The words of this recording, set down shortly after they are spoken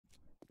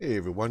Hey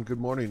everyone, good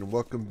morning and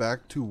welcome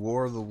back to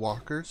War of the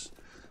Walkers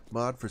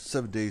mod for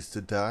 7 Days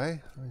to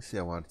Die. Let me see,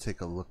 I want to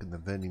take a look in the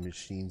vending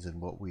machines and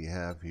what we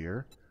have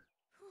here.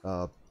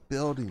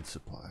 Building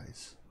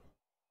supplies.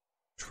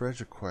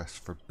 Treasure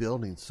quest for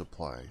building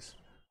supplies.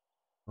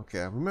 Okay,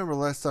 I remember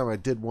last time I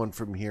did one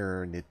from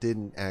here and it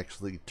didn't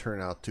actually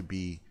turn out to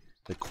be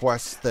the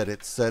quest that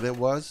it said it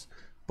was,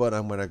 but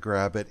I'm going to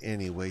grab it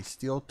anyway.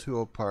 Steel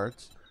tool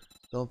parts.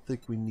 Don't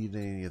think we need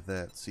any of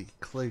that. See,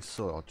 clay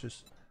soil,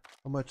 just...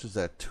 how much is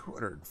that?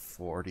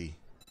 240.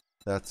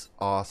 That's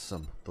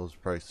awesome. Those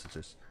prices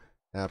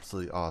are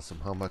absolutely awesome.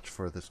 How much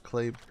for this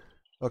clay?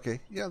 Okay,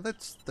 yeah,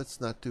 that's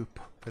not too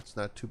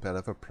bad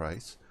of a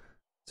price.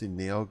 See,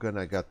 nail gun.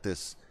 I got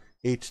this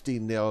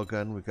HD nail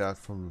gun we got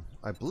from,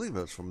 I believe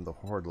it was from the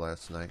Horde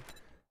last night.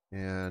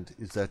 And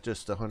is that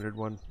just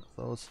 101 of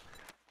those?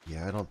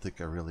 Yeah, I don't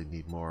think I really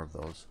need more of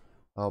those.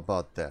 How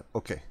about that?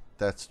 Okay,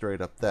 that's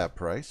straight up that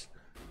price.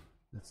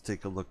 Let's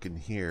take a look in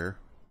here.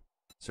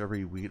 So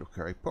every wheat,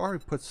 okay, I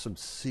already put some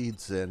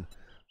seeds in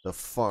the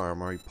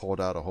farm. I already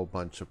pulled out a whole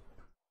bunch of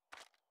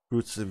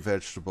fruits and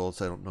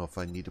vegetables. I don't know if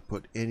I need to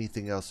put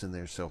anything else in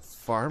there. So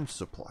farm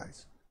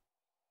supplies.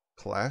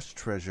 Clash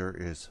treasure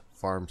is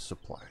farm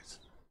supplies.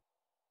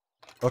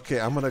 Okay,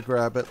 I'm going to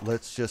grab it.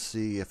 Let's just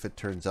see if it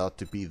turns out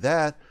to be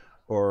that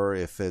or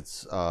if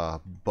it's a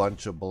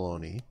bunch of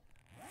baloney.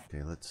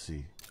 Okay, let's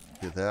see.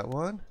 Get that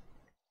one.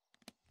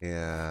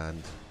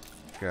 And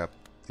get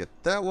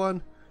that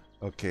one.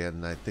 Okay,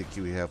 and I think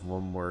we have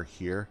one more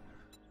here.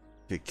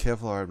 Okay,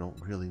 Kevlar, I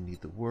don't really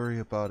need to worry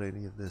about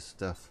any of this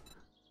stuff.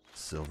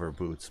 Silver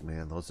boots,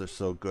 man, those are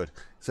so good.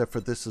 Except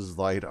for this is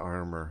light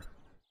armor,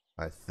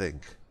 I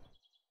think.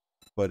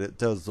 But it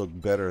does look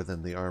better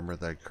than the armor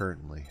that I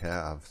currently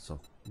have. So,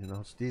 you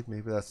know, Steve,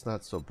 maybe that's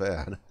not so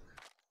bad.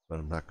 But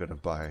I'm not going to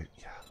buy it.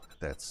 Yeah, look at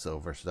that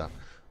silver stuff.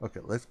 Okay,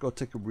 let's go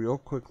take a real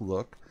quick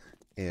look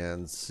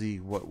and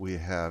see what we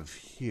have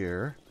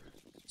here.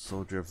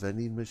 Soldier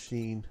vending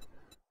machine.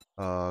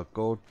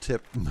 Gold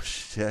tip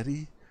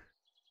machete.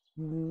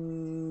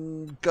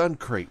 Gun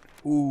crate.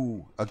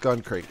 Ooh, a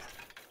gun crate.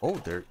 Oh,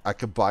 there. I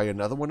could buy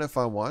another one if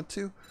I want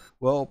to.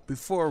 Well,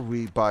 before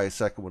we buy a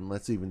second one,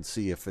 let's even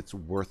see if it's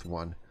worth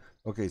one.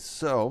 Okay,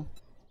 so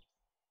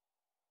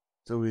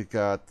we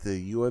got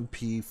the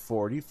UMP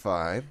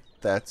 45.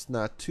 That's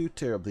not too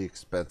terribly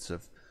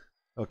expensive.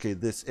 Okay,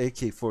 this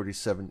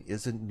AK-47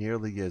 isn't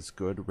nearly as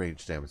good.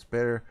 Range damage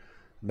better.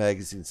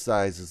 Magazine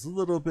size is a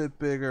little bit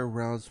bigger.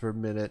 Rounds per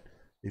minute.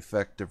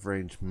 Effective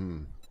range,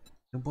 And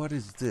what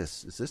is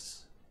this? Is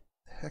this...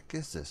 the heck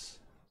is this?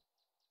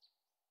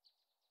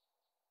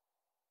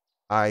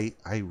 I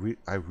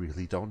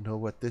really don't know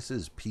what this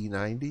is.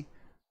 P90?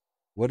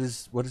 What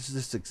does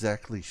this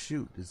exactly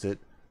shoot? Is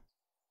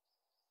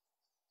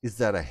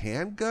that a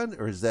handgun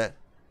or is that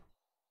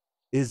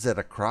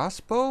a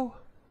crossbow?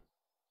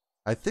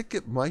 I think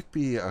it might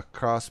be a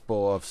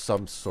crossbow of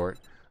some sort.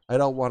 I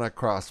don't want a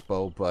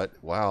crossbow, but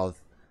wow.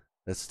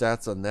 The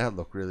stats on that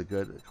look really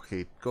good.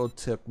 Okay, gold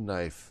tip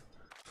knife.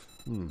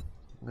 I'm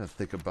gonna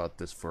think about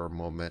this for a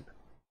moment.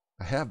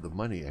 I have the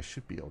money. I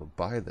should be able to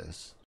buy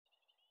this.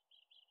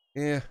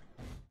 Yeah.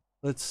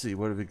 Let's see.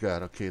 What have we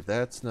got? Okay,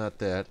 that's not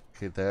that.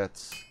 Okay,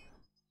 that's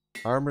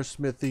armor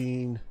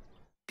smithing.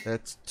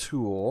 That's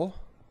tool.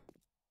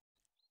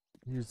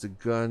 Here's the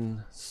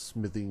gun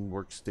smithing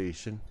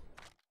workstation.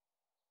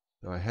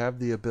 So I have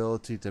the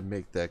ability to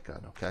make that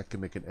gun. Okay, I can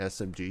make an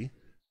SMG.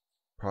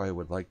 Probably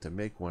would like to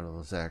make one of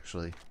those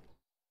actually.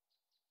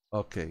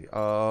 Okay,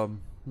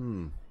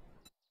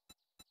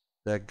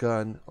 that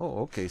gun.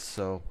 Oh, okay,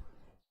 so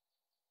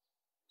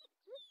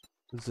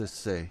what does this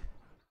say?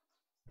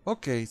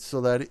 Okay,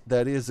 so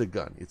that is a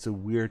gun. It's a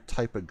weird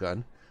type of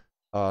gun.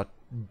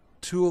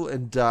 Tool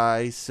and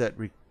die set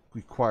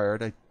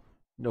required.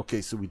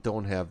 Okay, so we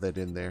don't have that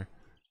in there.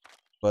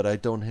 But I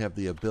don't have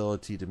the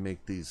ability to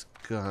make these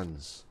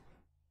guns.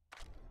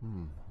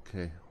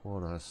 Okay,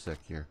 hold on a sec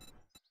here.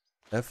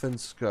 F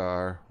and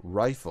Scar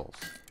rifles.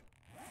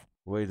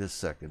 Wait a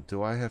second.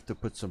 Do I have to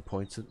put some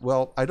points in?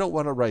 Well, I don't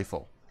want a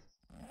rifle.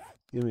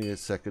 Give me a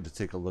second to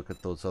take a look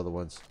at those other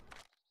ones.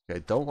 Okay,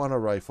 I don't want a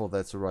rifle.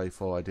 That's a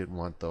rifle. I didn't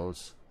want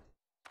those.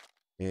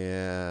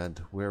 And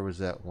where was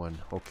that one?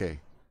 Okay.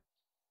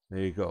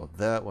 There you go.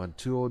 That one.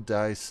 Tool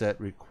die set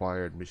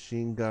required.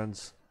 Machine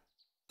guns.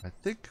 I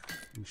think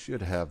we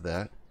should have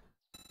that.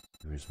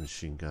 Where's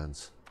machine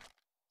guns?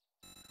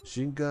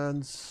 Machine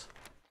guns.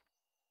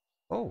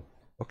 Oh.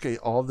 Okay,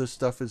 all this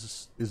stuff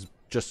is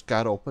just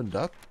got opened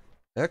up.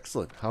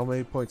 Excellent. How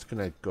many points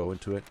can I go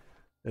into it?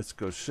 Let's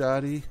go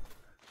shoddy.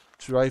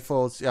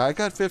 Rifles. Yeah, I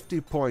got 50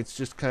 points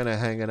just kind of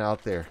hanging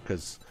out there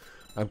because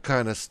I'm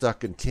kind of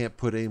stuck and can't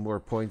put any more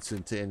points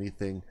into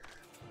anything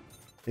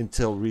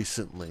until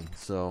recently.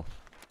 So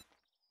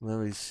let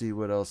me see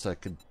what else I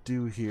could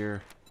do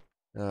here.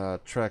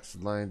 Tracks,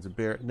 lines, and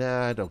bear.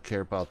 Nah, I don't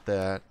care about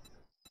that.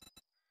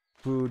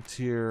 Food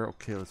here.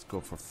 Okay, let's go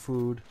for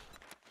food.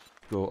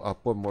 Go up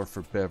one more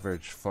for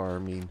beverage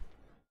farming.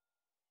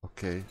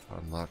 Okay,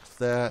 unlocks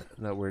that.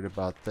 Not worried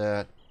about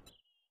that.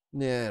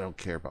 Nah, I don't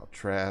care about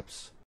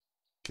traps.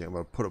 Okay, I'm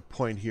going to put a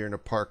point here in a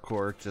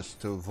parkour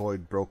just to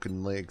avoid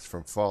broken legs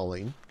from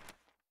falling.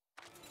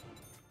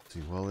 Let's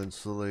see, well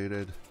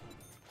insulated.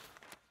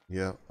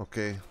 Yeah,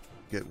 okay.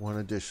 Get one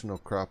additional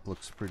crop,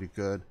 looks pretty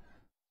good.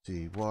 Let's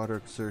see, water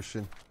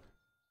exertion.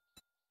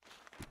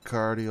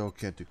 Cardio,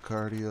 can't do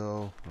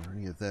cardio or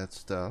any of that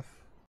stuff.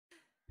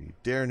 The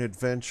Daring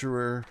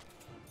Adventurer.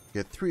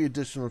 Get 3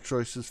 additional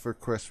choices for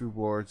quest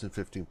rewards and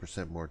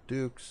 15% more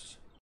dukes.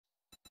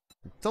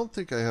 I don't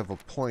think I have a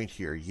point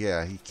here.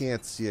 Yeah, he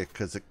can't see it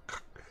because it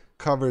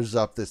covers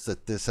up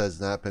that this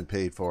has not been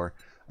paid for.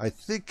 I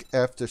think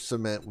after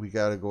cement we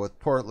got to go with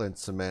Portland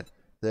cement,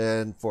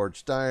 then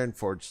forged iron,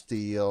 forged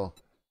steel,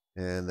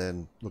 and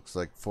then looks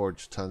like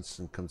forged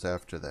tungsten comes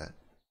after that.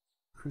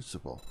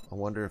 Crucible. I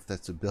wonder if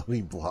that's a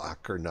building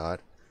block or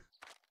not.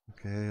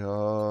 Okay,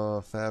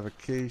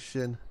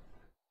 fabrication.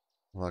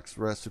 Unlocks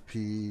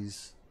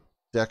recipes.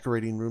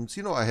 Decorating rooms.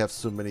 You know, I have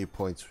so many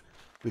points.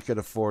 We could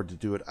afford to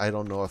do it. I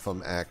don't know if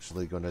I'm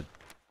actually going to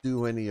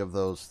do any of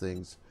those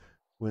things.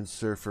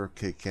 Windsurfer.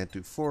 Okay, can't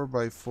do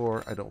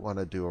 4x4. I don't want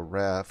to do a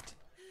raft.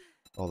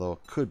 Although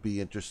it could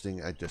be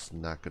interesting. I'm just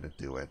not going to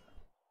do it.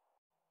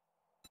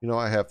 You know,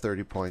 I have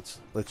 30 points.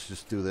 Let's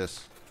just do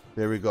this.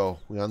 There we go.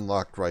 We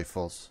unlocked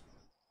rifles.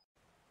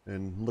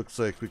 And looks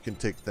like we can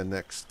take the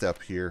next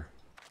step here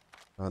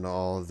on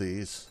all of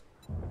these.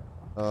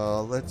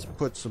 Let's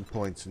put some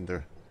points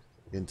into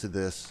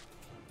this.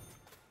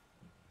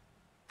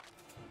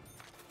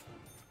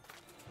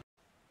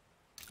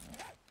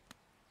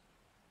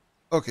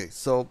 Okay,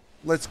 so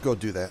let's go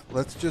do that.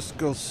 Let's just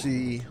go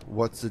see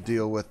what's the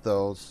deal with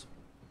those.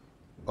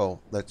 Oh,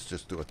 let's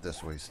just do it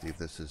this way, Steve.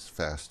 This is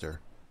faster.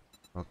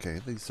 Okay,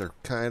 these are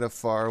kind of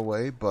far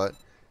away, but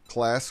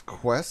class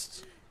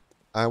quests.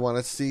 I want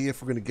to see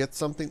if we're going to get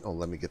something. Oh,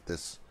 let me get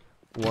this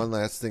one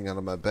last thing out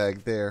of my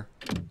bag there.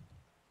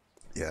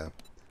 Yeah.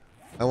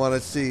 I want to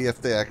see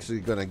if they're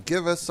actually going to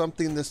give us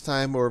something this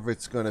time, or if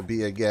it's going to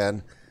be,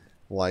 again,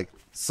 like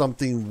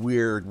something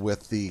weird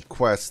with the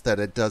quest that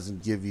it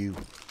doesn't give you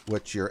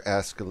what you're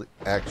actually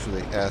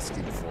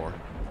asking for.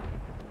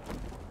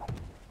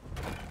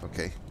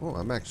 Okay. Oh,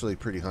 I'm actually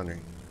pretty hungry.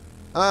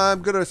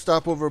 I'm going to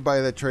stop over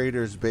by the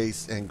trader's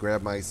base and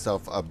grab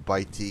myself a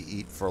bite to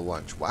eat for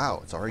lunch.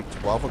 Wow, it's already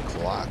 12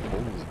 o'clock.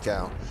 Holy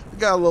cow. We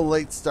got a little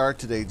late start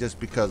today just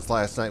because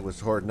last night was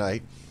Horde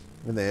night.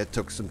 And then it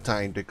took some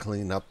time to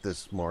clean up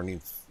this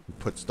morning and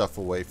put stuff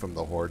away from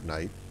the Horde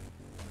night.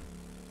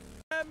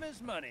 Time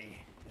is money.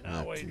 And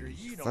I wager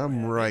you don't if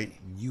I'm right,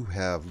 any. you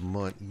have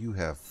money. You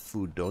have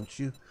food, don't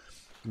you?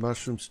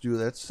 Mushroom stew,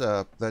 that's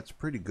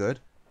pretty good.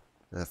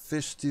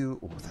 Fish stew,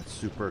 oh, that's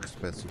super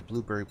expensive.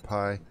 Blueberry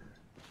pie.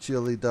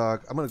 Chili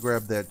dog. I'm going to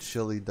grab that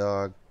chili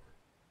dog.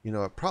 You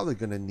know, I'm probably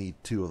going to need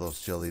 2 of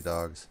those chili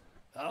dogs.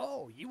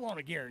 Oh, you want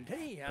a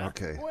guarantee, huh?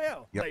 Okay.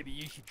 Well, Yep. maybe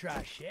you should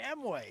try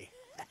Shamway.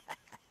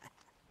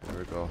 There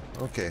we go.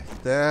 Okay,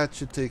 that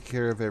should take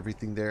care of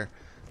everything there.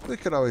 We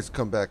could always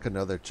come back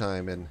another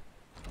time and,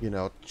 you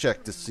know,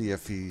 check to see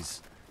if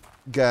he's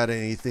got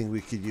anything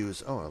we could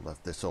use. Oh, I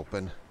left this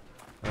open.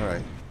 All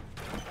right.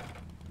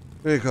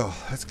 There you go.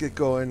 Let's get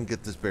going and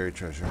get this buried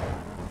treasure.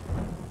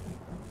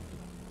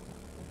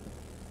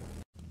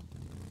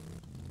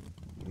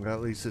 Well,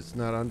 at least it's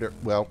not under,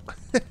 well,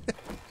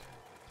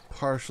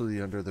 partially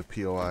under the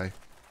POI.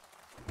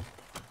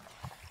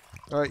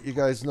 Alright, you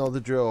guys know the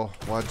drill.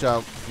 Watch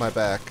out, my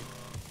back.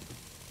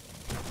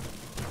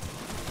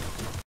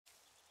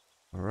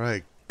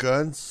 Alright,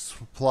 guns,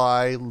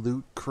 supply,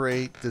 loot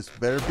crate. This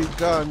better be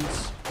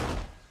guns.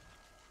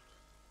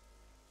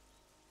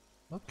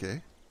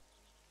 Okay.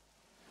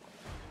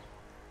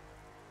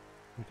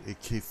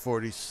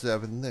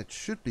 AK-47, that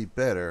should be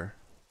better.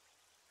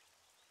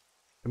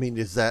 I mean,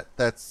 is that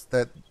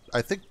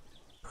I think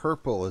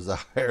purple is a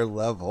higher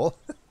level.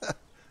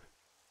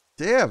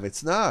 Damn,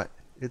 it's not.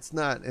 It's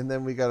not. And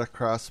then we got a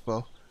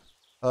crossbow.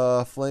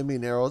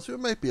 Flaming arrows. We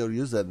might be able to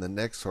use that in the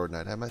next Horde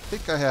night. I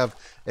think I have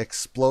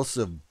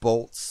explosive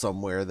bolts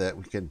somewhere that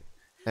we can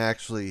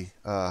actually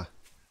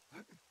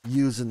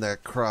use in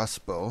that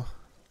crossbow.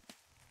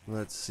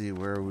 Let's see,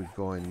 where are we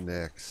going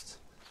next?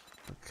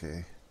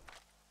 Okay.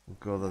 We'll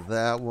go to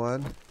that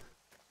one.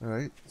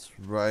 Alright, it's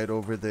right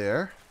over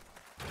there.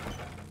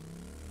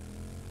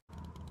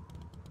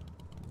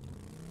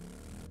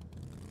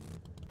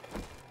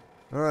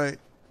 Alright.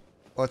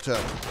 Watch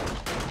out.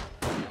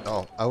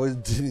 Oh,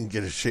 didn't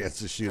get a chance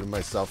to shoot him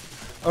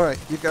myself. Alright,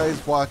 you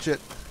guys watch it.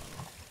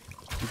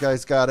 You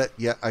guys got it?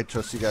 Yeah, I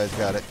trust you guys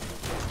got it.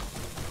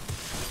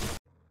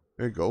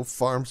 There you go.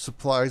 Farm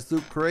supplies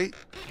loot crate.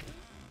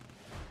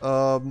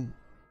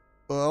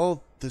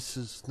 Well, this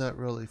is not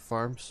really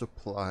farm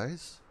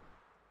supplies.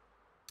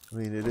 I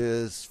mean, it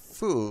is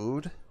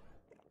food,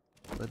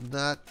 but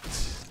not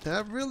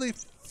really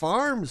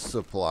farm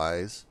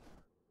supplies.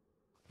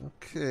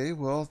 Okay,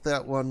 well,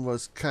 that one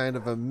was kind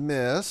of a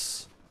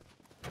miss.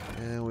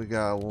 And we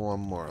got one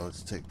more.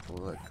 Let's take a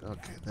look.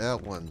 Okay,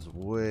 that one's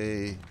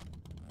one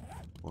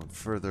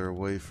further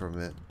away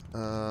from it.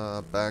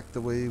 Back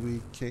the way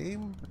we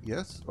came?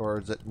 Yes? Or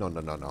is it? No.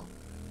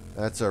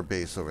 That's our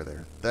base over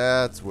there.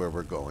 That's where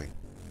we're going.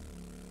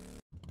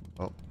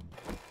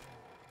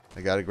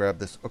 I gotta grab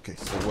this. Okay,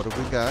 so what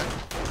do we got?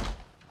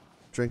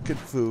 Drinking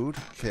food.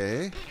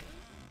 Okay.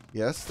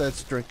 Yes,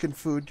 that's drinking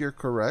food. You're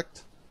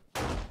correct.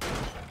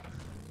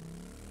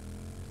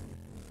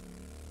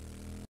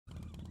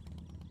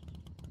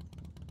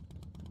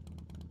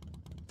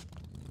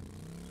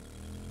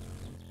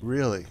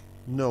 Really?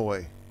 No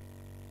way.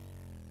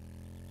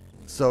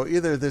 So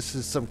either this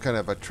is some kind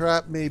of a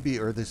trap maybe,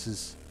 or this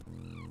is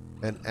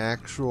an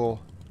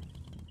actual...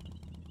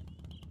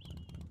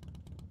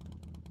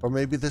 Or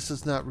maybe this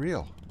is not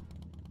real.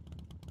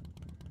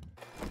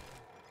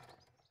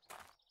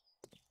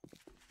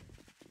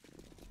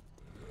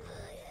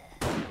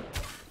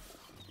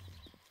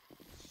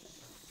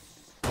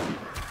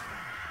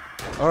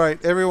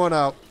 Alright, everyone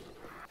out.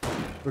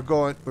 We're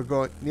going.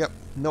 Yep.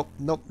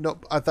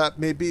 Nope. I thought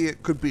maybe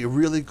it could be a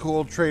really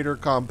cool trader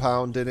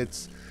compound, and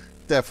it's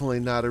definitely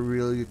not a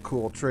really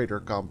cool trader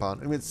compound.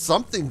 I mean, it's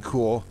something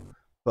cool,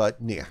 but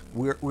yeah,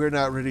 we're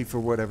not ready for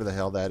whatever the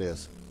hell that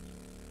is.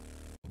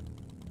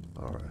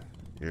 Alright,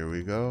 here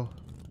we go.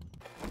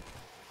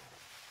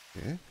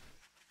 Okay.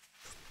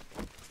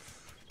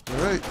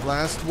 Alright,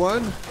 last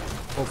one.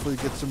 Hopefully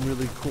get some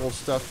really cool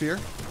stuff here.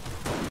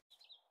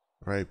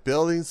 Alright,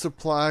 building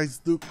supplies,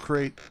 loot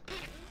crate.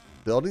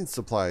 Building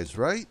supplies,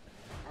 right?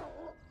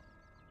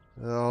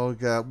 Oh, we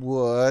got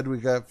wood, we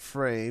got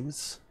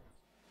frames.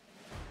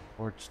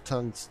 Or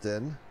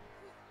tungsten.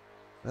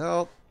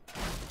 Well,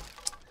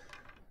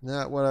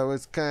 not what I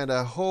was kind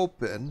of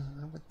hoping.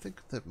 I would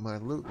think that my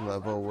loot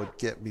level would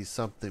get me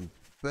something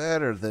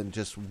better than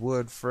just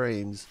wood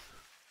frames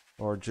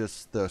or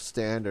just the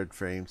standard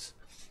frames.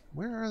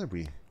 Where are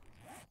we?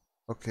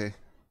 Okay.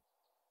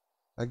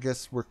 I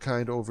guess we're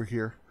kind of over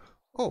here.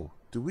 Oh,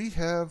 do we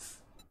have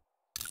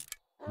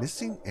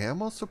missing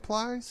ammo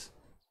supplies?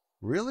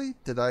 Really?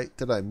 Did I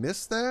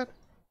miss that?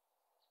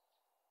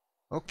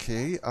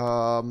 Okay,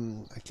 I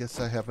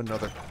guess I have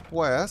another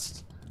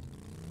quest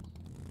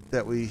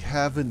that we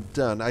haven't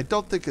done. I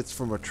don't think it's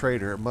from a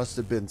trader. It must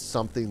have been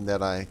something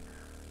that I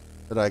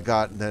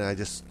got and then I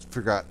just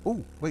forgot.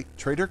 Oh, wait,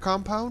 trader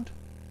compound?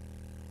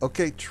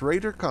 Okay,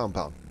 trader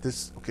compound.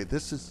 This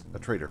is a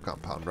trader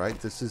compound, right?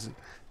 This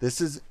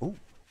is oh,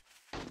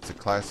 it's a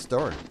class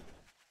store.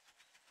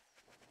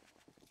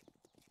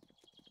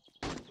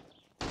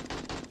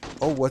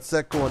 Oh, what's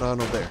that going on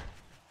over there?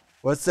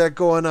 What's that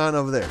going on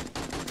over there?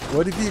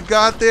 What have you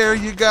got there?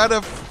 You got a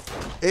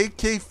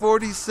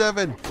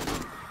AK-47.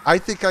 I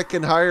think I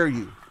can hire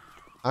you.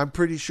 I'm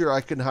pretty sure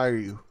I can hire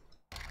you.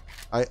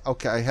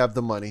 Okay, I have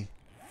the money.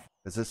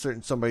 Is there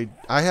certain somebody?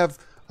 I have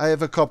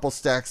a couple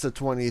stacks of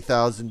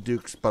 20,000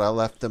 dukes, but I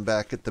left them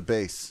back at the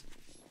base.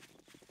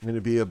 I'm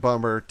gonna be a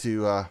bummer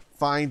to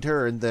find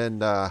her and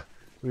then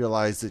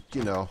realize that,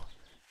 you know,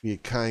 we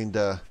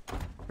kinda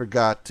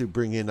forgot to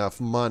bring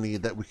enough money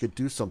that we could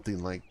do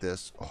something like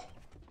this.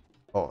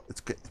 Oh,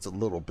 it's a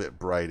little bit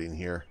bright in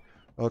here.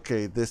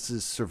 Okay, this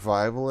is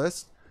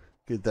survivalist.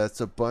 Okay, that's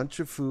a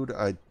bunch of food.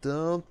 I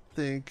don't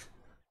think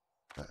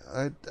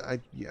I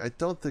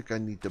don't think I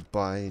need to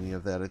buy any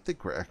of that. I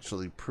think we're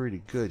actually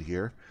pretty good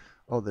here.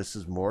 Oh, this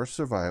is more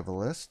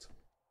survivalist.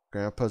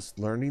 Grandpa's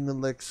learning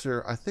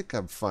elixir. I think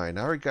I'm fine.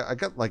 I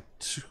got like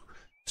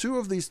two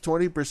of these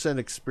 20%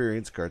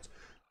 experience cards.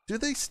 Do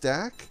they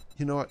stack?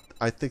 You know what?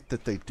 I think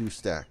that they do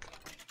stack.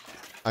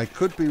 I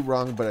could be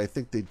wrong, but I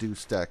think they do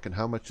stack. And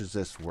how much is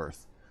this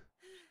worth?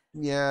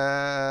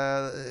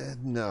 Yeah,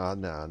 no.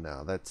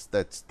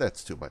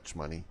 That's too much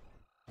money.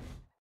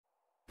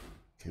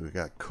 Okay, we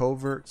got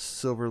covert,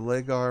 silver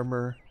leg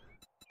armor.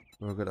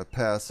 We're gonna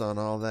pass on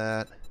all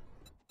that.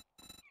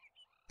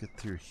 Get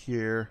through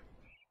here.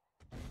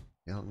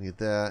 You don't need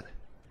that.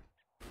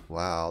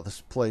 Wow, this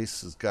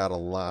place has got a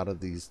lot of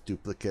these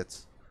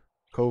duplicates.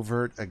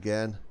 Covert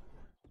again.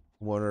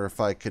 Wonder if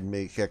I can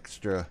make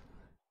extra.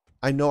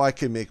 I know I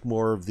can make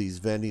more of these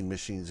vending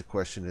machines. The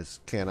question is,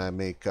 can I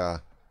make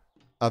a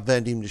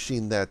vending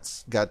machine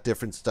that's got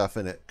different stuff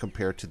in it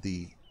compared to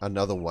the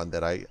another one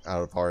that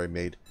I've already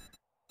made?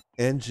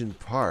 Engine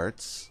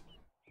parts.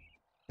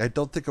 I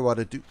don't think I want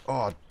to do.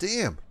 Oh,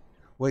 damn.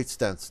 Wait,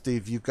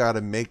 Steve, you got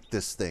to make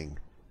this thing.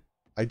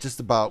 I just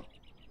about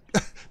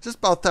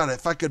thought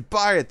if I could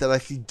buy it that I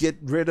could get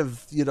rid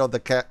of, you know, the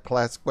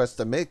class quest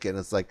to make it.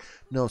 It's like,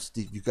 no,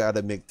 Steve, you got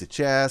to make the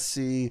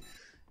chassis.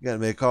 You got to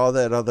make all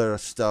that other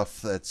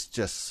stuff that's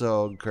just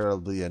so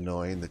incredibly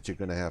annoying that you're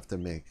going to have to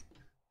make.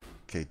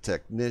 Okay,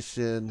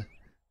 technician.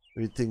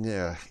 Everything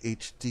there.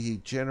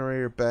 HD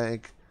generator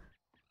bank.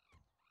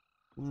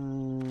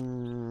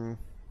 Okay,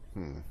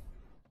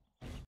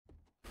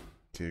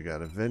 you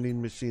got a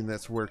vending machine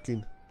that's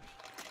working.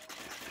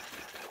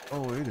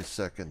 Oh, wait a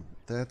second.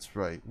 That's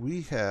right.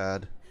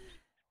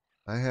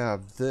 I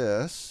have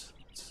this.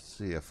 Let's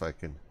see if I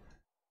can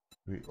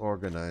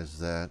reorganize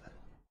that.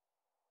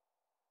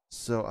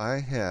 So I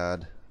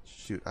had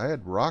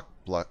rock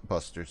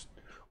busters.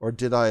 Or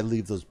did I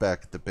leave those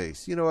back at the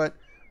base? You know what?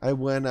 I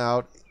went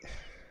out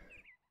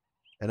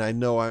and I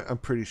know I'm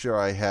pretty sure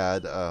I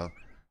had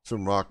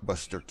some rock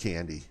buster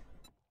candy.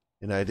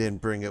 And I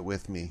didn't bring it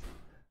with me.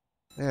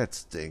 That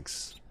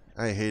stinks.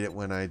 I hate it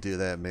when I do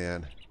that,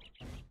 man.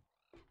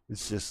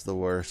 It's just the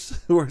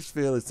worst. The worst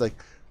feeling. It's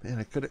like, man,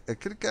 I could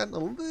have gotten a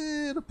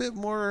little bit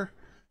more,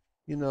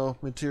 you know,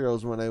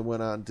 materials when I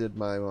went out and did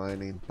my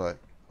mining, but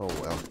oh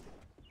well.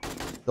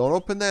 Don't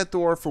open that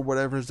door for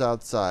whatever's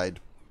outside.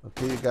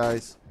 Okay, you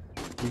guys?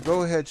 You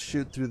go ahead,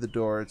 shoot through the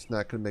door. It's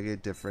not going to make a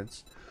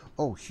difference.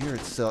 Oh, here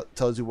it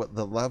tells you what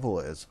the level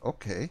is.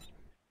 Okay.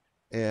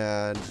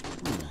 And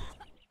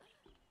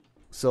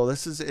so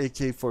this is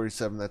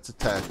AK-47. That's a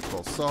tactical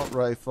assault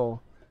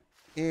rifle.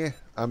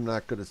 I'm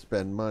not going to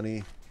spend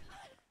money.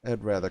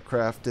 I'd rather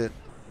craft it.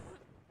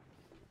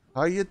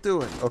 How you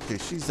doing? Okay,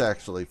 she's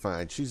actually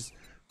fine.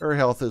 Her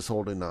health is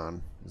holding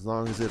on. As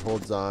long as it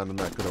holds on, I'm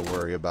not going to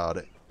worry about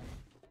it.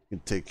 She can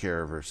take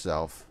care of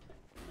herself.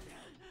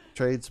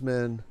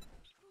 Tradesman.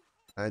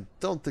 I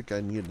don't think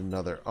I need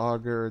another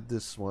auger.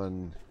 This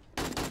one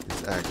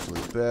is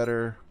actually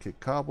better. Okay,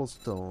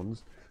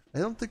 cobblestones. I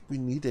don't think we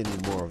need any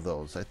more of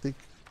those. I think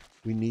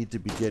we need to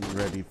be getting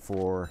ready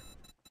for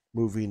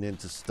moving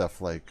into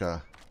stuff like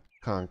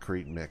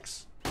concrete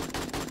mix.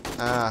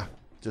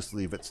 Just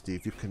leave it,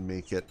 Steve. You can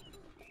make it.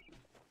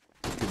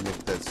 You can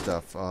make that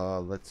stuff.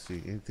 Let's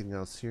see. Anything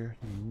else here?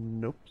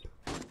 Nope.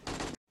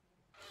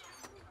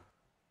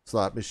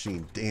 Slot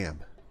machine. Damn.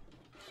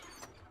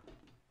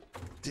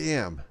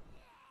 Damn.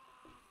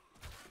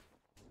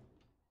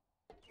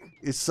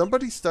 Is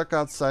somebody stuck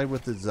outside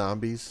with the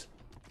zombies?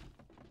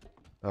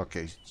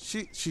 Okay,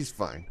 she's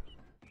fine.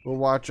 We'll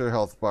watch her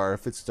health bar.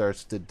 If it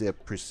starts to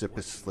dip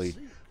precipitously,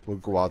 we'll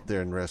go out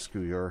there and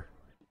rescue her.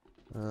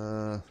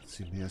 Let's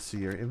see. May I see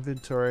your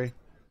inventory?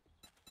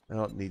 I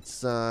don't need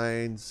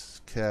signs,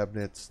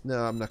 cabinets. No,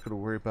 I'm not going to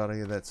worry about any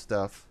of that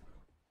stuff.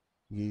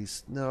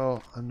 Yeast.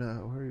 No, I'm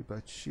not worried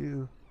about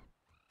you.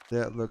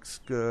 That looks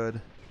good.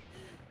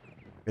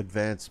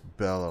 Advanced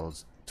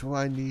bellows. Do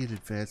I need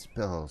advanced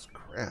bellows?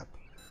 Crap.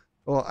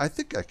 Well, I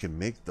think I can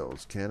make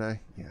those, can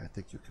I? Yeah, I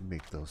think you can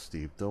make those,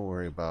 Steve. Don't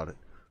worry about it.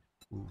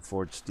 Ooh,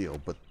 forged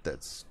steel, but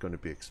that's going to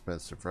be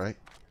expensive, right?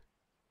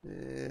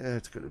 Yeah,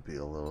 it's going to be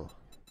a little...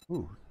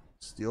 Ooh,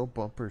 steel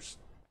bumpers,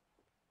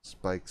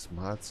 spikes,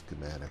 mod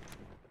schematic.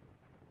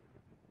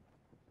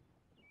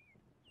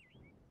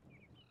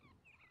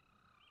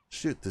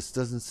 Shoot, this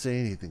doesn't say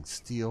anything.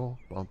 Steel,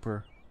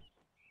 bumper,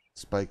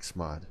 spikes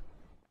mod.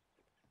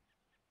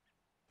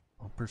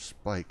 Bumper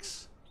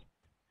spikes.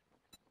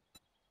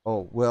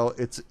 Oh, well,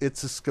 it's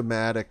a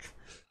schematic.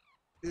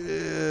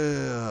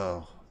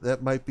 Ew,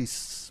 that might be...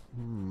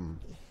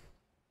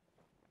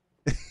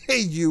 Hey,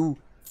 you!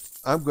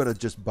 I'm gonna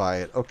just buy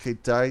it. Okay,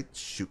 die.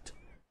 Shoot.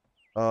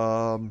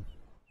 I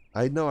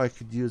know I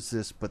could use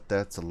this, but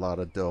that's a lot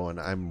of dough, and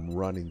I'm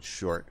running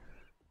short.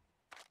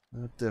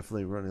 I'm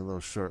definitely running a little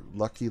short.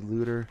 Lucky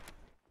looter.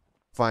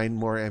 Find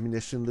more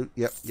ammunition loot.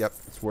 Yep,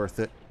 it's worth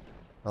it.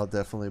 I'll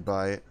definitely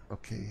buy it.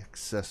 Okay,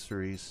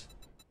 accessories.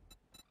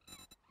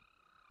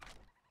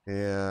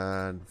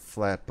 And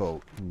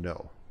flatboat,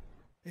 no.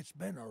 It's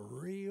been a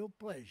real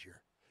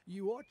pleasure.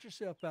 You watch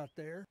yourself out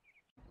there.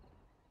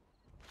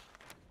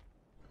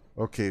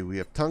 Okay, we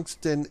have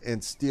tungsten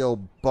and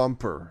steel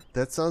bumper.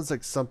 That sounds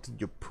like something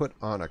you put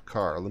on a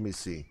car. Let me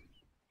see.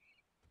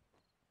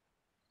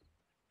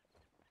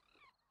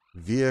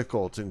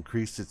 Vehicle to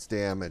increase its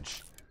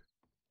damage.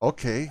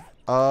 Okay.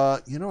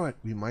 You know what?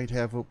 We might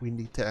have what we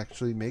need to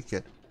actually make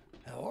it.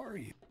 How are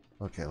you?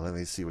 Okay, let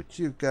me see what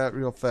you've got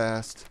real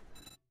fast.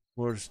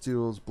 Mortar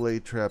stools,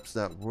 blade traps,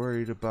 not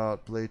worried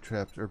about. Blade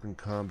traps, urban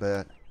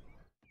combat.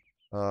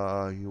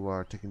 You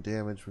are taking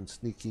damage when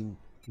sneaking.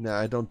 No,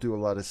 I don't do a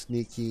lot of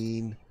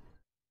sneaking.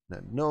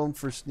 Not known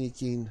for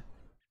sneaking.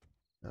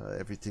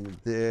 Everything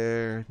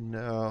there.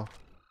 No.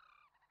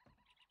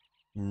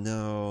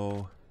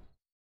 No.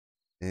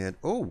 And,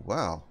 oh,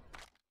 wow.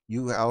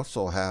 You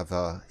also have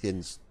a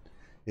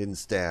hidden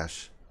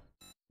stash.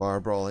 Bar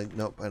brawling.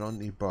 Nope, I don't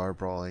need bar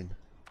brawling.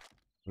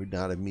 We're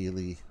not a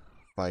melee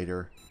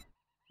fighter.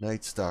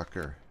 Night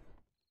Stalker.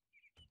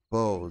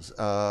 Bows.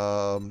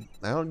 I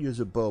don't use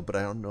a bow, but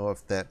I don't know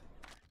if that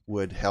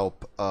would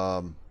help.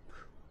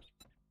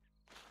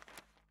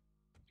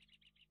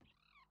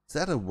 Is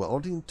that a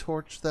welding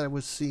torch that I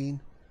was seeing?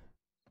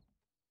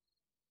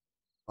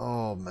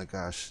 Oh my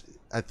gosh.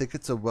 I think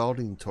it's a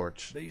welding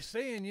torch Be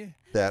seeing you.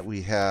 that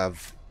we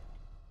have,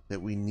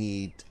 that we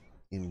need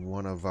in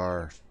one of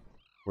our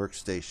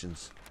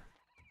workstations.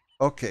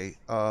 Okay,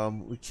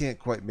 we can't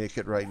quite make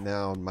it right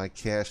now, and my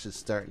cash is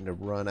starting to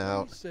run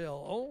out. We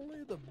sell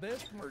only the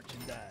best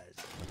merchandise.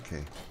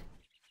 Okay.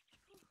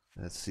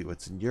 Let's see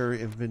what's in your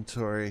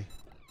inventory.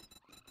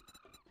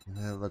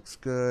 That looks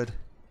good.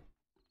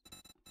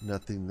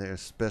 Nothing there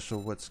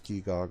special. What ski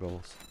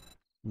goggles?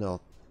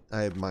 No,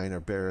 mine are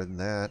better than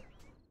that.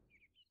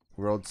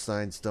 Road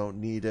signs,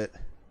 don't need it.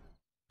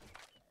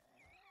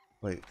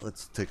 Wait,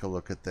 let's take a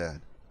look at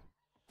that.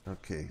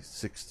 Okay,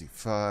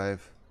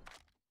 65.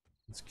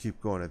 Let's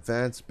keep going.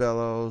 Advanced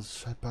bellows.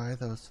 Should I buy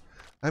those?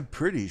 I'm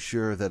pretty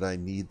sure that I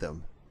need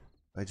them.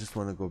 I just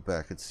want to go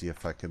back and see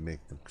if I can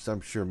make them, because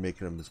I'm sure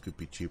making them could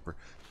be cheaper.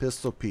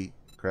 Pistol Pete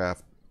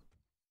craft.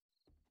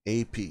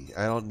 AP.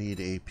 I don't need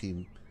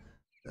AP.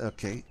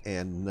 Okay,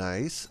 and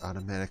nice.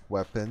 Automatic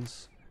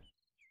weapons.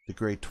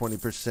 Degrade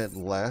 20%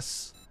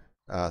 less.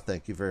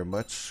 Thank you very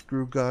much.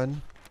 Screw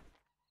gun.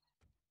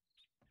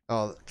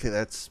 Oh, okay,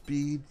 that's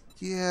speed.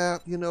 Yeah,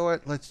 you know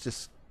what? Let's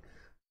just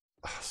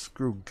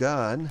screw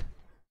gun.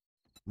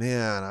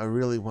 Man, I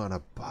really want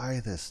to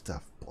buy this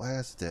stuff.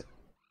 Blast it.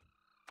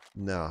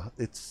 No,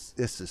 this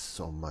is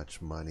so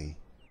much money.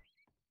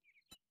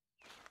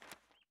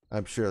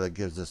 I'm sure that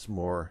gives us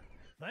more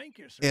Thank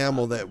you, sir.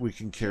 ammo that we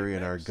can carry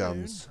in Back our soon.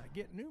 guns. I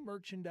get new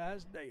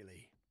merchandise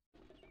daily.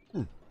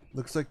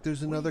 Looks like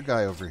there's another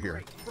guy over here.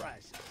 Great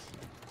prices.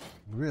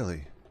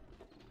 Really?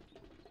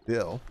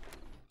 Bill.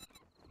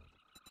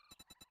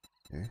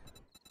 Okay.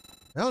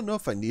 I don't know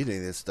if I need any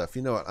of this stuff.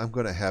 You know what? I'm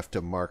going to have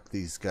to mark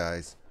these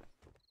guys.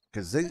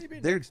 Because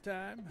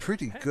they're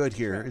pretty good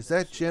here. Is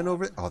that Jen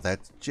over? Oh,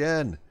 that's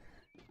Jen.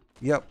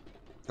 Yep.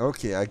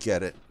 Okay, I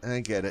get it. I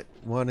get it.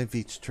 One of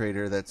each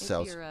trader that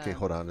sells. Okay,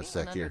 hold on a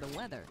sec here. The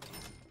weather.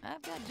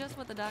 I've got just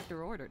what the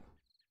doctor ordered.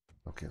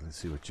 Okay, let's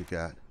see what you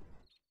got.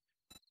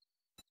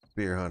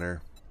 Beer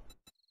Hunter.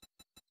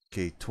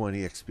 Okay,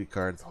 20 XP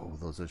cards. Oh,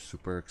 those are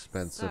super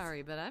expensive.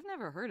 Sorry, but I've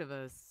never heard of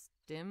a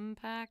stim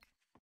pack.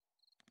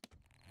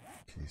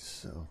 Okay,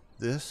 so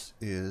this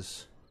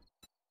is...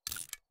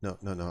 No,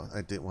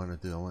 I didn't want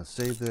to do. I want to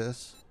save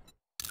this.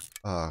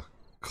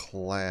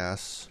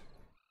 Class.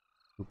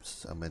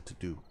 Oops, I meant to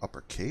do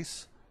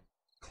uppercase.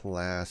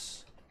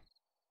 Class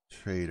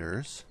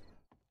traders.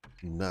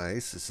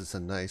 Nice. This is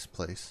a nice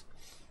place.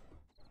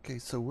 Okay,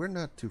 so we're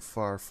not too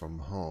far from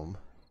home.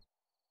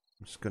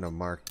 I'm just going to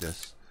mark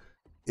this.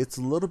 It's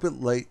a little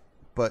bit late,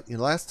 but you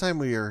know, last time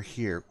we were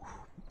here,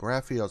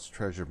 Raphael's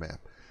treasure map,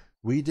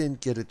 we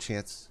didn't get a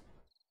chance.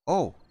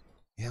 Oh,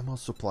 ammo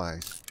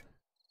supplies.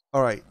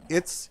 All right,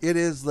 it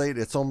is late.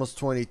 It's almost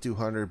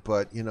 2200,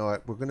 but you know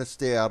what? We're gonna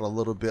stay out a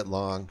little bit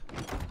long.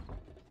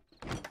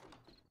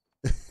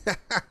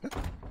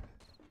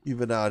 You've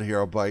been out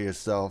here all by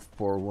yourself,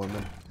 poor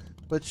woman.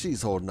 But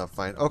she's holding up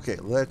fine. Okay,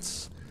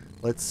 let's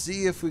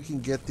see if we can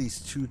get these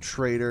two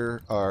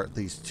treasure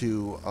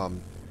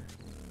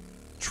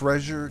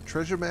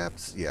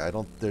maps. Yeah,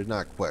 they're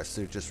not quests.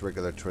 They're just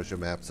regular treasure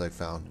maps I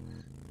found.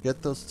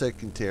 Get those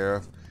taken care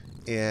of,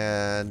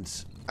 and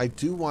I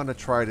do want to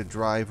try to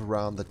drive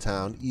around the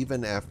town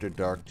even after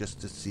dark just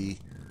to see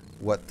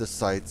what the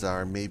sights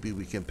are. Maybe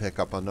we can pick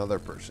up another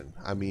person.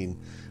 I mean,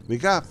 we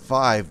got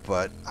 5,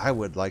 but I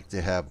would like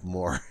to have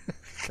more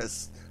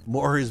because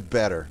more is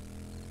better.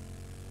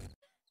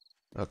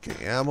 Okay,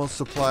 ammo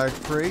supply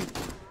crate.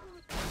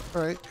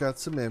 Alright, got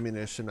some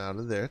ammunition out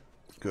of there.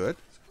 Good.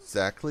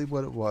 Exactly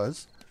what it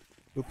was.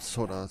 Oops,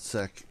 hold on a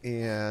sec.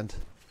 And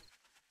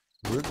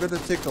we're going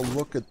to take a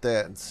look at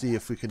that and see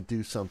if we can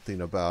do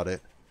something about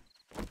it.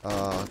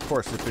 Of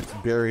course, if it's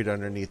buried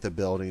underneath a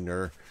building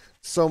or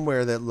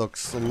somewhere that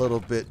looks a little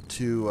bit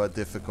too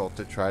difficult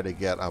to try to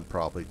get, I'm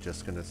probably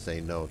just going to say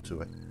no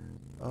to it.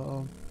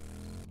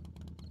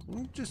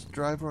 Just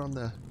drive around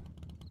the...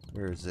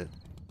 Where is it?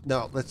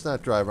 No, let's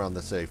not drive around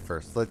the city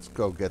first. Let's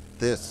go get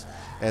this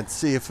and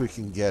see if we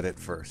can get it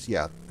first.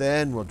 Yeah,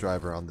 then we'll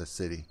drive around the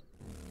city.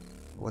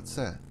 What's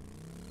that?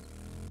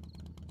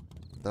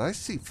 Did I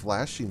see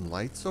flashing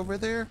lights over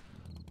there?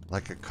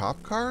 Like a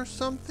cop car or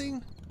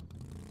something?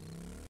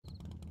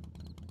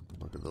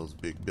 Look at those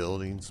big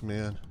buildings,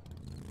 man.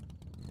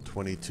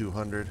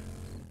 2200.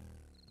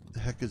 What the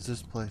heck is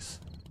this place?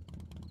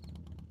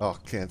 Oh,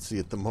 can't see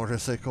it. The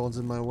motorcycle's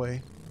in my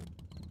way.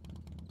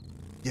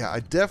 Yeah,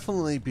 I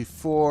definitely,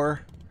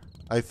 before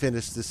I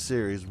finish this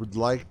series, would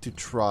like to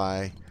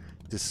try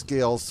to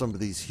scale some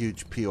of these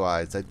huge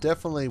POIs. I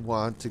definitely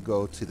want to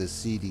go to the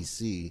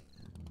CDC.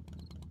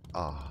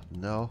 Oh,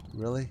 no?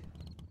 Really?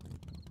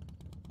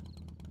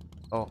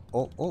 Oh,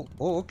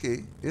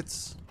 okay.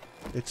 It's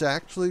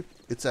actually...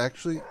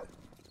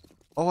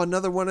 Oh,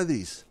 another one of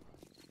these.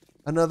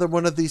 Another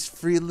one of these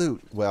free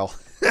loot. Well,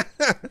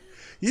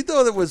 you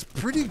know, that was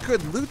pretty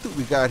good loot that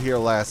we got here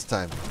last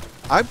time.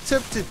 I'm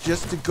tempted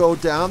just to go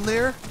down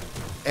there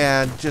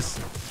and just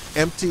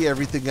empty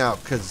everything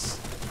out because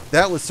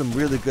that was some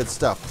really good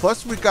stuff.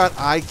 Plus, we got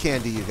eye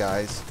candy, you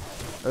guys.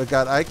 I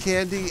got eye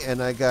candy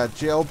and I got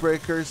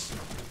jailbreakers,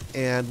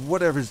 and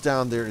whatever's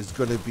down there is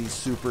going to be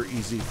super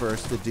easy for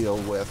us to deal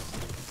with,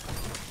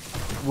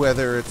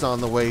 whether it's on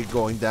the way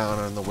going down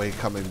or on the way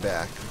coming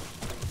back.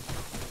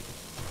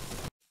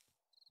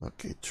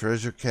 Okay,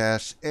 treasure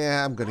cache.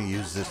 I'm going to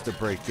use this to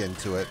break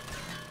into it.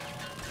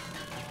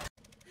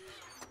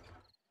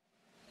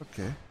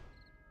 Okay.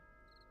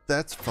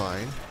 That's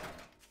fine.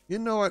 You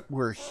know what?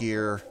 We're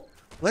here.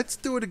 Let's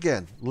do it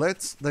again.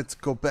 Let's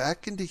go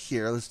back into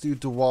here. Let's do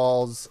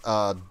DeWall's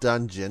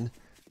dungeon.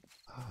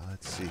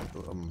 Let's see.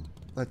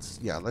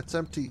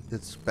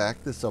 Let's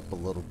back this up a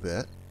little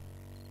bit.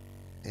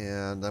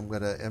 And I'm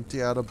going to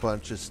empty out a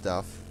bunch of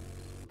stuff.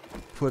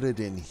 Put it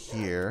in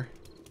here.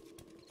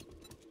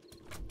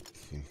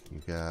 Okay,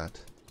 you got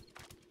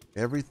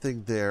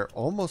everything there.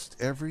 Almost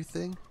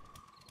everything.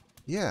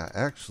 Yeah,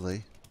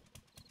 actually.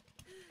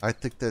 I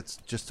think that's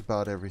just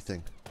about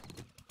everything.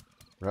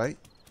 Right?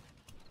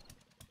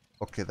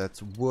 Okay,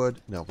 that's wood.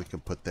 No, we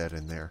can put that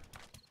in there.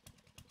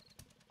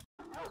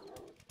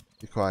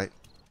 Be quiet.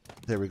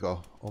 There we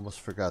go. Almost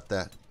forgot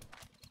that.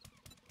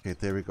 Okay,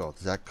 there we go.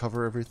 Does that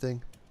cover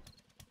everything?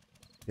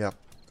 Yep.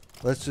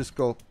 Let's just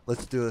go.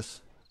 Let's do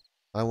this.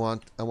 I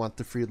want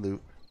the free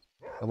loot.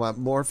 I want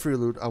more free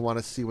loot. I want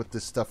to see what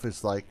this stuff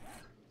is like.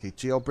 Okay,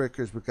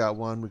 jailbreakers. We got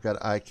one. We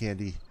got eye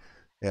candy.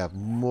 We have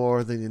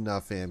more than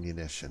enough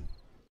ammunition.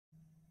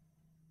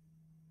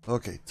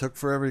 Okay, took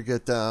forever to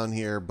get down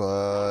here,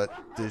 but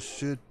this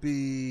should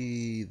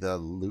be the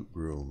loot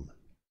room.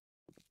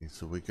 Okay,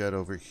 so we got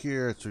over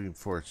here. It's a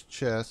reinforced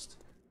chest.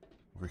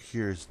 Over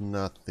here is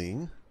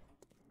nothing.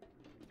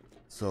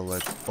 So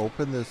let's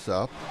open this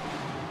up.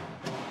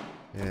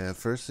 And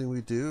first thing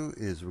we do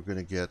is we're going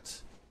to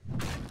get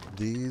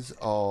these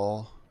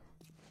all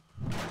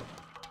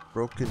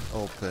broken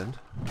open.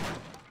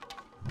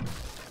 Let's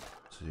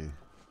see.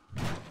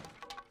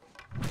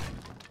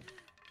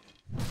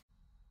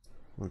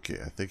 Okay,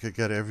 I think I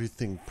got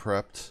everything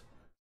prepped.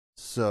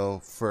 So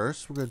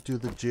first we're going to do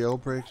the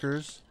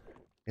jailbreakers.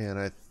 And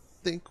I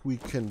think we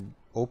can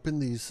open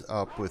these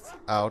up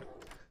without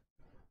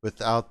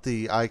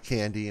the eye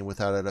candy and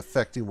without it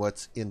affecting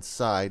what's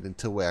inside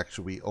until we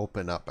actually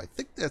open up. I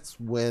think that's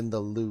when the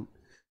loot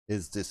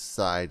is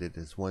decided,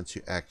 is once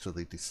you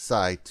actually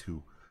decide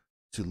to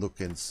look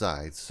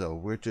inside. So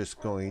we're just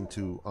going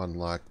to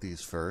unlock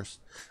these first.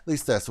 At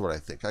least that's what I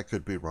think. I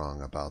could be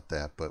wrong about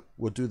that, but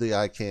we'll do the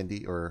eye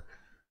candy or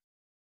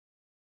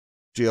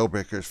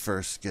jailbreakers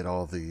first, get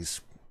all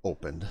these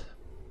opened.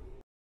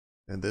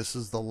 And this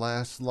is the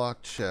last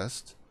locked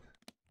chest.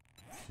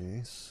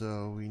 Okay,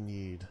 so we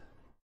need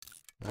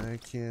eye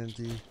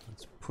candy.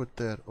 Let's put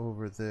that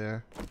over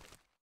there.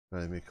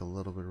 Try to make a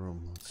little bit of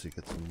room. Let's see,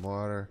 get some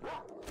water.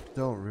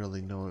 Don't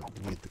really know if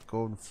we need the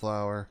golden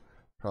flower.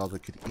 Probably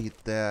could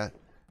eat that.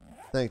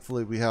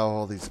 Thankfully we have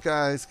all these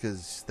guys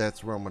because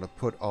that's where I'm going to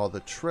put all the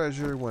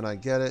treasure when I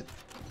get it.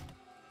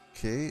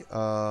 Okay,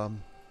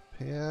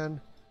 pan,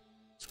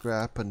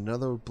 scrap,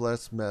 another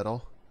blessed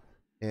metal.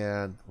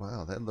 And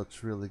wow, that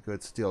looks really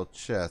good. Steel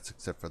chest,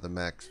 except for the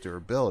max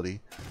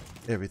durability.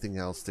 Everything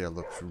else there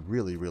looks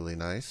really, really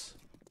nice.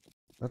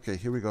 Okay,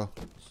 here we go.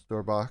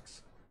 Store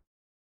box.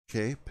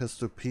 Okay,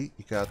 Pistol Pete,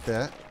 you got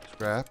that.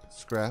 Scrap,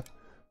 scrap.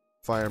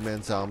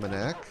 Fireman's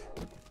Almanac.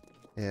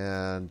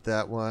 And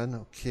that one,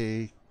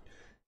 okay.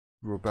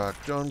 Robot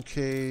drone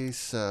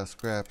case,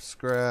 scrap,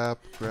 scrap.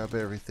 Grab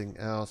everything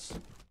else.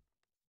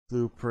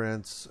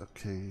 Blueprints,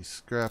 okay,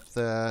 scrap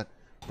that.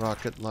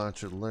 Rocket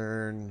launcher,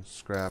 learn.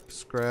 Scrap,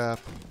 scrap.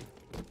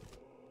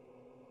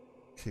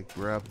 Okay,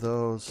 grab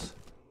those.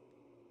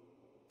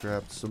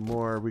 Grab some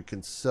more. We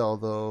can sell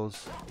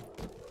those.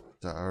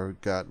 I already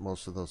got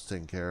most of those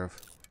taken care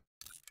of.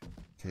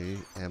 Okay,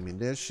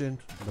 ammunition.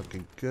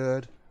 Looking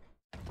good.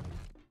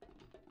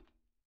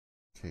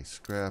 Okay,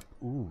 scrap.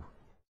 Ooh.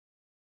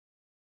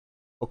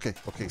 Okay,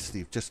 okay,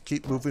 Steve. Just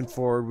keep moving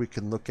forward. We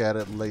can look at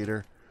it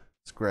later.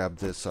 Let's grab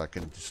this so I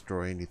can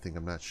destroy anything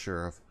I'm not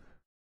sure of.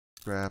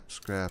 Scrap,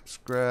 scrap,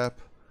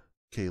 scrap.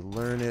 Okay,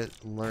 learn it,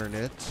 learn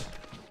it.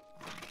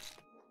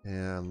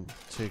 And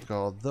take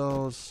all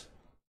those.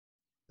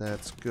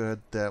 That's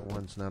good. That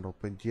one's not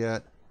opened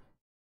yet.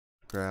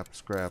 Scrap,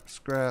 scrap,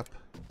 scrap.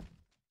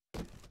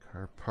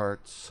 Car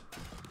parts.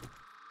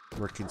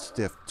 Working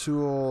stiff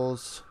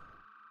tools.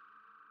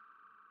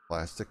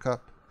 Plastic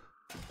cup.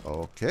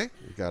 Okay,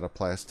 we got a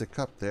plastic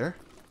cup there.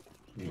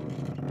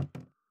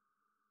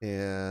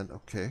 And,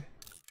 okay.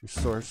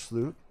 Resource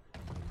loot.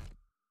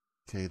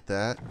 Okay,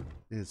 that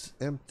is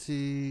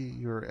empty.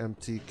 You're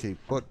empty. Okay,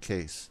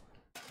 bookcase.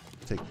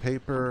 Take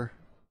paper.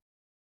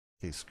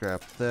 Okay,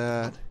 scrap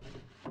that.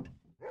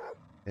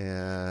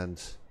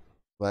 And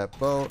flat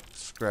boat.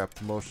 Scrap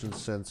the motion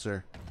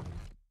sensor.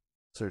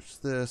 Search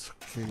this.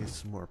 Okay,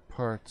 some more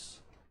parts.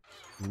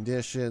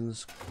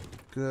 Munitions.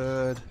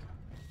 Good.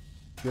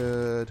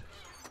 Good.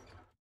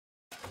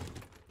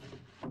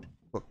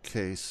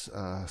 Bookcase.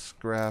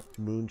 Scrap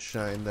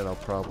moonshine that I'll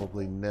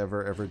probably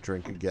never ever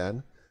drink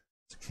again.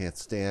 Can't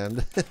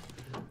stand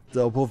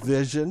double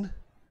vision.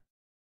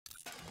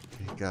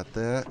 Okay, got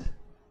that.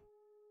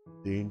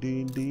 Ding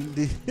ding ding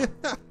ding.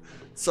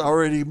 It's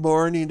already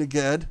morning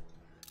again.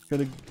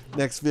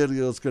 Next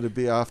video is gonna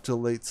be off to a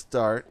late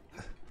start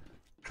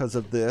because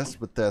of this,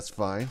 but that's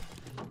fine.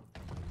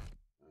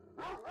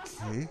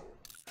 Okay.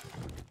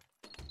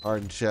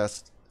 Hardened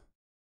chest.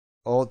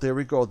 Oh, there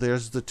we go.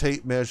 There's the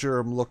tape measure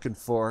I'm looking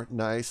for.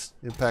 Nice.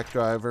 Impact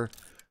driver.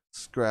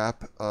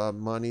 Scrap,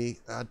 money.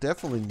 I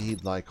definitely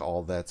need like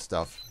all that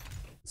stuff.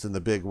 It's in the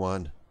big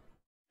one.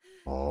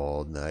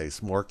 Oh,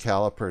 nice. More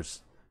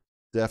calipers.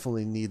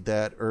 Definitely need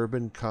that.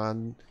 Urban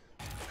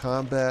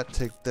combat.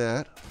 Take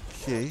that.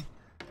 Okay.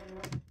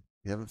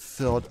 We haven't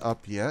filled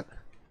up yet.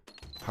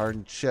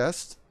 Hardened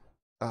chest.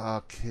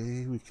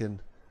 Okay, we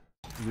can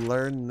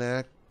learn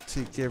that.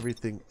 Take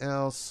everything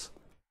else.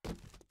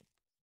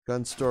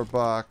 Gun store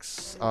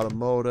box.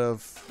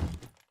 Automotive.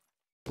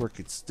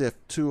 Working stiff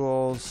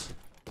tools.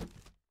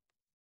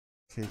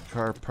 Okay,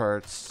 car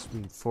parts,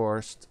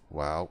 reinforced.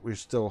 Wow, we're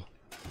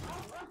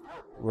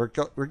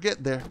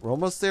getting there. We're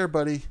almost there,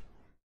 buddy.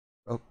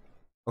 Oh,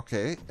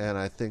 okay, and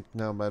I think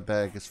now my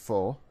bag is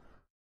full.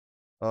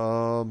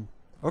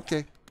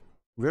 Okay.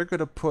 We're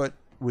gonna put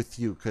with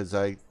you because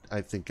I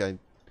think I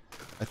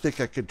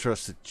can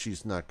trust that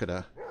she's not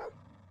gonna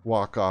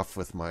walk off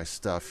with my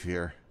stuff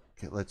here.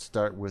 Okay, let's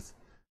start with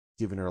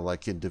giving her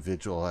like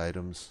individual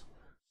items.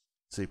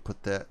 Say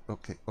put that.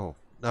 Okay. Oh,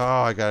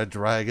 I gotta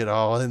drag it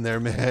all in there,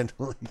 man.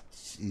 Holy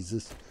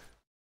Jesus.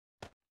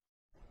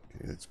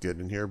 Okay, let's get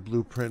in here.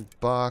 Blueprint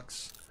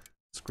box.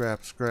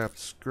 Scrap, scrap,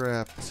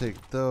 scrap.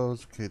 Take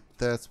those. Okay,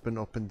 that's been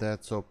opened.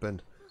 That's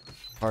open.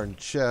 Hardened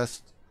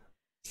chest.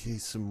 Okay,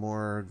 some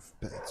more.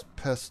 It's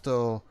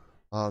pesto.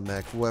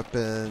 Automatic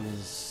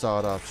weapons.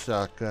 Sawed-off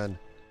shotgun.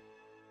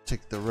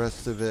 Take the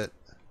rest of it.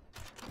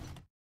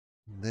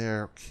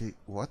 There. Okay,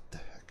 what the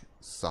heck?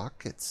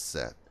 Socket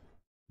set.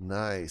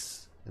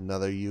 Nice.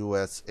 Another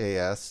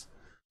USAS.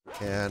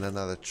 And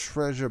another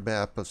treasure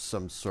map of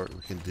some sort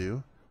we can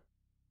do.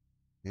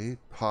 Okay,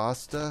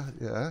 pasta.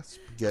 Yeah,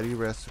 spaghetti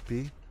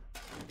recipe.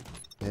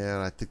 And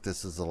I think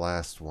this is the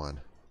last one.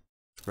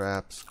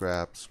 Scrap,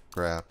 scrap,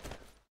 scrap.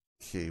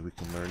 Okay, we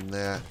can learn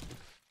that.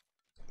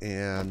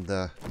 And,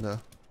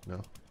 no.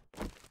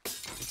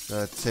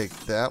 Take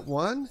that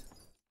one.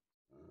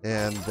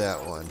 And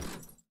that one.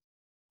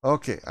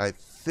 Okay, I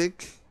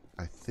think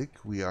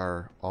we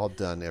are all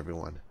done,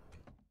 everyone.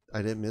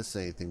 I didn't miss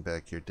anything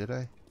back here, did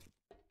I?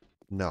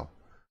 No.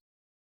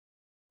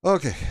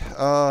 Okay,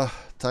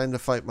 time to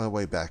fight my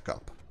way back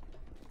up.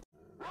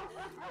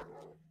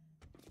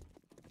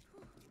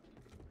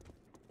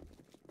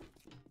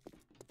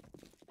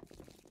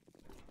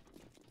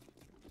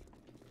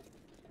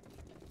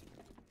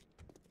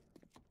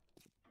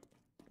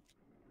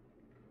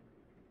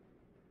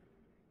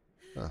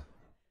 Huh.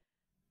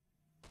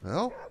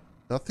 Well,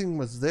 nothing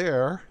was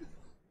there.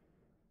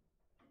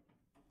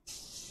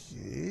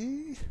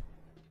 Okay.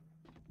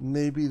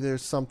 Maybe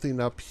there's something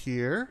up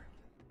here.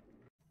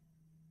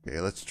 Okay,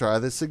 let's try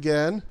this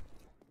again.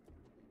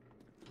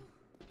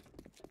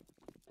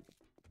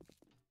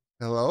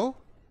 Hello?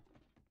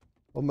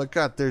 Oh my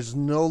god, there's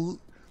nothing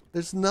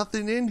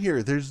in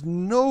here. There's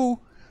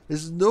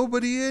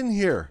nobody in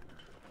here.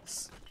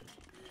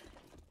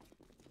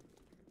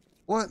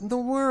 What in the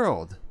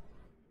world?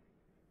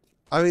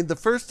 I mean, the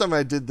first time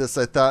I did this,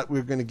 I thought we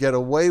were going to get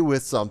away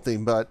with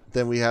something, but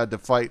then we had to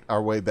fight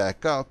our way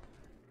back up.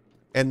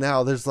 And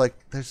now there's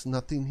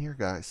nothing here,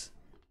 guys.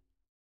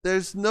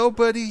 There's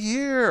nobody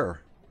here.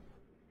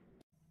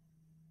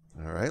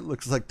 All right,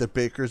 looks like the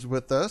baker's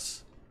with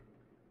us.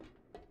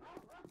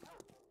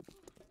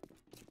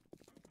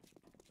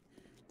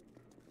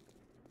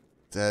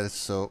 That is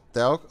so...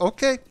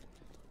 Okay.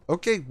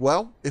 Okay,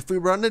 well, if we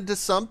run into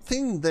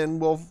something, then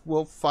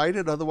we'll fight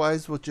it.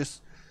 Otherwise, we'll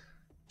just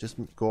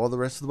go all the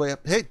rest of the way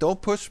up. Hey,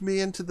 don't push me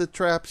into the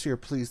traps here,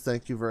 please.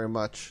 Thank you very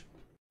much.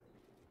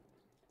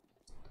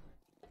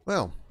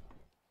 Well...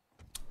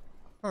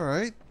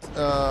 Alright,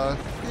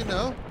 you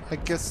know, I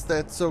guess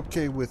that's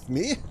okay with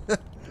me.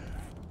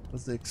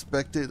 Wasn't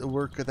expected to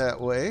work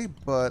that way,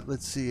 but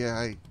let's see,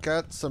 I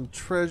got some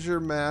treasure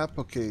map.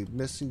 Okay,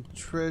 missing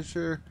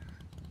treasure.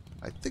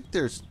 I think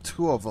there's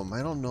 2 of them.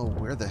 I don't know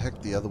where the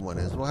heck the other one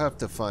is. We'll have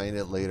to find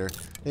it later.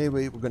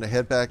 Anyway, we're going to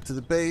head back to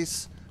the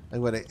base.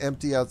 I'm going to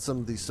empty out some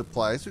of these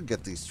supplies. We'll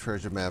get these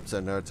treasure maps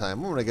at another time.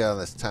 I'm going to get out of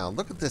this town.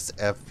 Look at this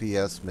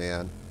FPS,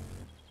 man.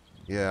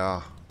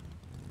 Yeah.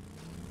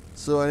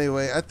 So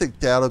anyway, I think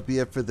that'll be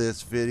it for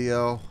this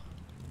video.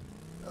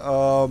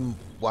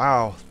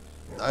 Wow.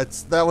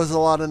 That was a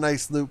lot of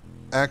nice loot.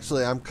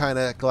 Actually, I'm kind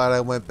of glad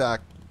I went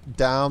back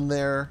down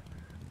there.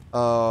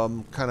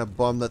 Kind of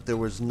bummed that there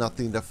was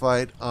nothing to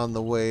fight on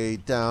the way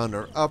down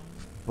or up,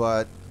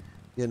 but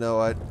you know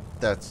what?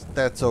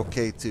 That's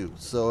okay too.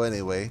 So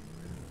anyway,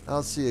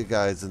 I'll see you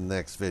guys in the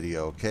next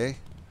video, okay?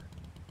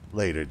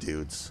 Later,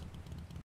 dudes.